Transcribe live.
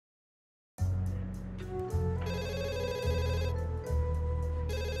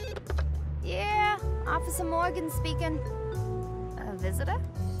Officer Morgan speaking. A visitor?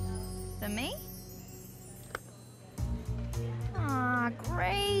 For me? Aw,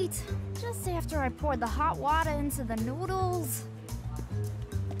 great. Just after I poured the hot water into the noodles.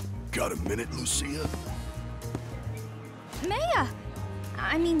 Got a minute, Lucia? Maya!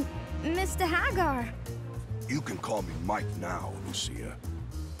 I mean, Mr. Hagar. You can call me Mike now, Lucia.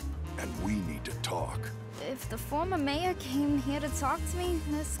 And we need to talk. If the former mayor came here to talk to me,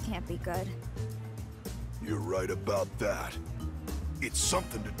 this can't be good. You're right about that. It's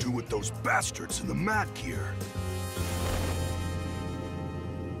something to do with those bastards in the Mad Gear.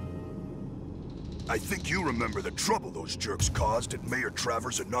 I think you remember the trouble those jerks caused at Mayor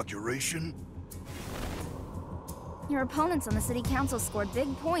Travers' inauguration? Your opponents on the city council scored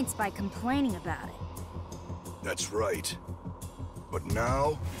big points by complaining about it. That's right. But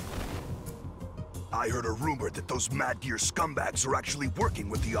now, I heard a rumor that those Mad Gear scumbags are actually working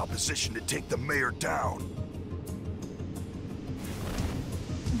with the opposition to take the mayor down.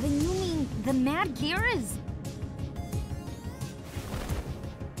 Then you mean the Mad Gear is...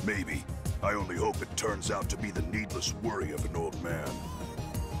 Maybe. I only hope it turns out to be the needless worry of an old man.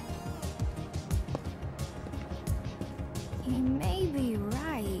 He may be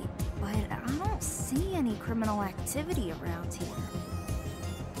right, but I don't see any criminal activity around here.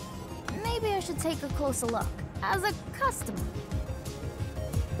 Maybe I should take a closer look, as a customer.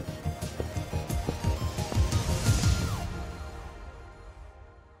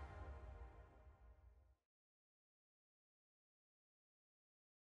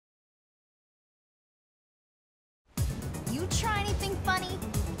 You try anything funny,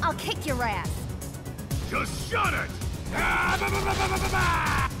 I'll kick your ass. Just shut it!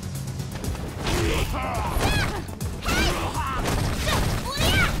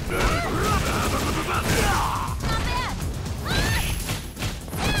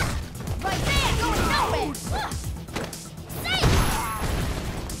 Right there, going nowhere!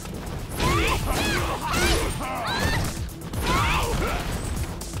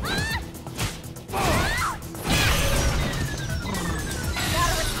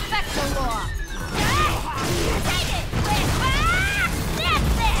 Gotta respect the law! Take it!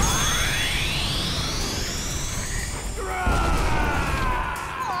 That's it!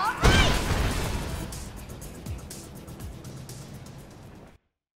 All right!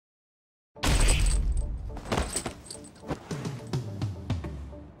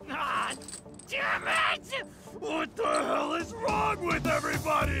 Ah, damn it! What the hell is wrong with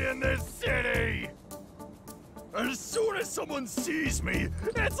everybody in this city? As soon as someone sees me,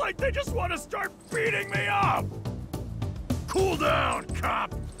 it's like they just want to start beating me up! Cool down,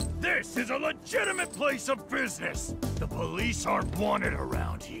 cop! This is a legitimate place of business! The police aren't wanted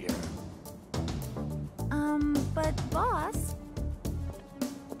around here. But boss...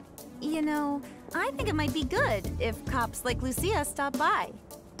 You know, I think it might be good if cops like Lucia stop by.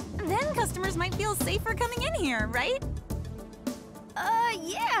 Then customers might feel safer coming in here, right?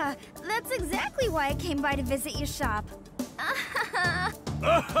 Yeah. That's exactly why I came by to visit your shop.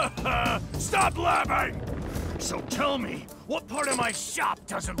 Stop laughing! So tell me, what part of my shop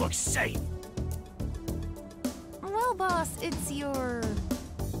doesn't look safe? Well, boss, it's your...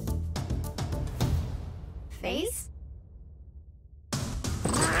 Face?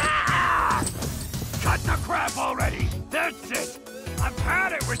 Ah! Cut the crap already! That's it! I've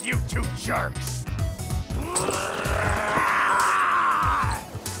had it with you two jerks!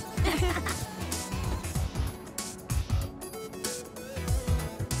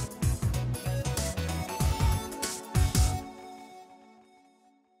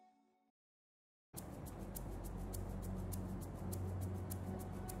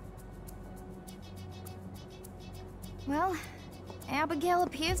 Well, Abigail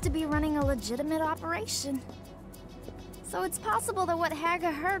appears to be running a legitimate operation. So it's possible that what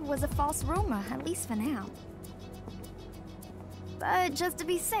Hagar heard was a false rumor, at least for now. But just to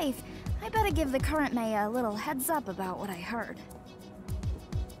be safe, I better give the current mayor a little heads up about what I heard.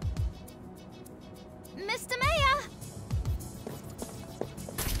 Mr. Mayor!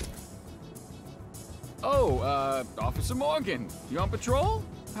 Oh, Officer Morgan, you on patrol?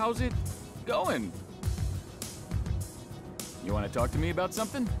 How's it going? You want to talk to me about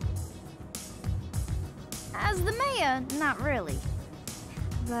something? As the mayor, not really.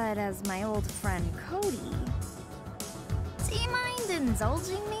 But as my old friend Cody... Do you mind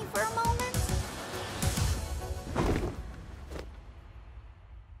indulging me for a moment?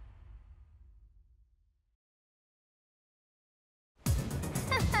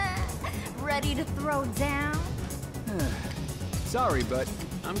 Ready to throw down? Sorry, but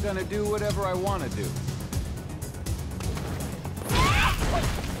I'm gonna do whatever I want to do.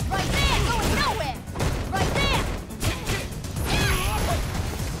 Right there, going nowhere! Right there!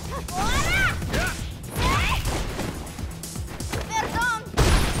 Perdón!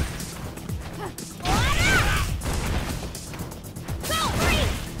 Go,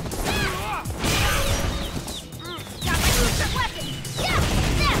 freeze! Got my secret weapon! Yeah,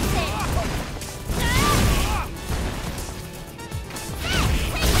 that's it!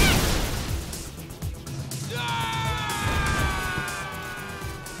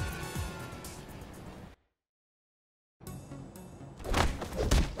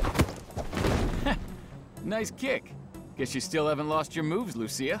 Nice kick. Guess you still haven't lost your moves,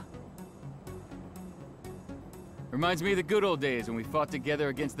 Lucia. Reminds me of the good old days when we fought together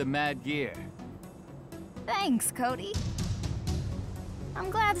against the Mad Gear. Thanks, Cody. I'm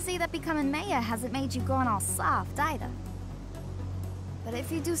glad to see that becoming mayor hasn't made you going all soft, either. But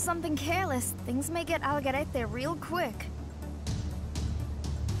if you do something careless, things may get algarete real quick.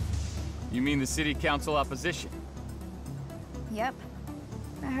 You mean the city council opposition? Yep.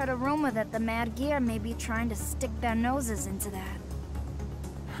 I heard a rumor that the Mad Gear may be trying to stick their noses into that.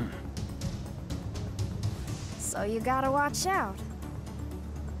 So you gotta watch out.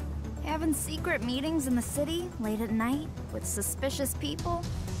 Having secret meetings in the city late at night with suspicious people,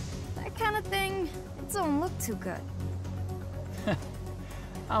 that kind of thing, it don't look too good.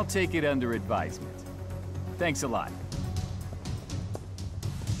 I'll take it under advisement. Thanks a lot.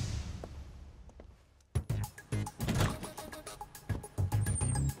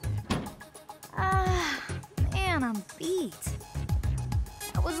 Man, I'm beat.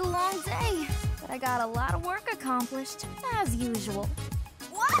 That was a long day, but I got a lot of work accomplished, as usual.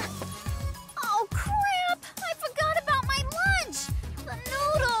 What? Oh, crap! I forgot about my lunch! The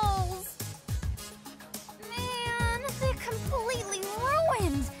noodles! Man, they're completely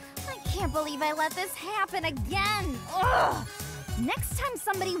ruined! I can't believe I let this happen again! Ugh! Next time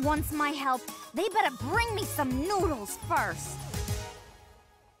somebody wants my help, they better bring me some noodles first.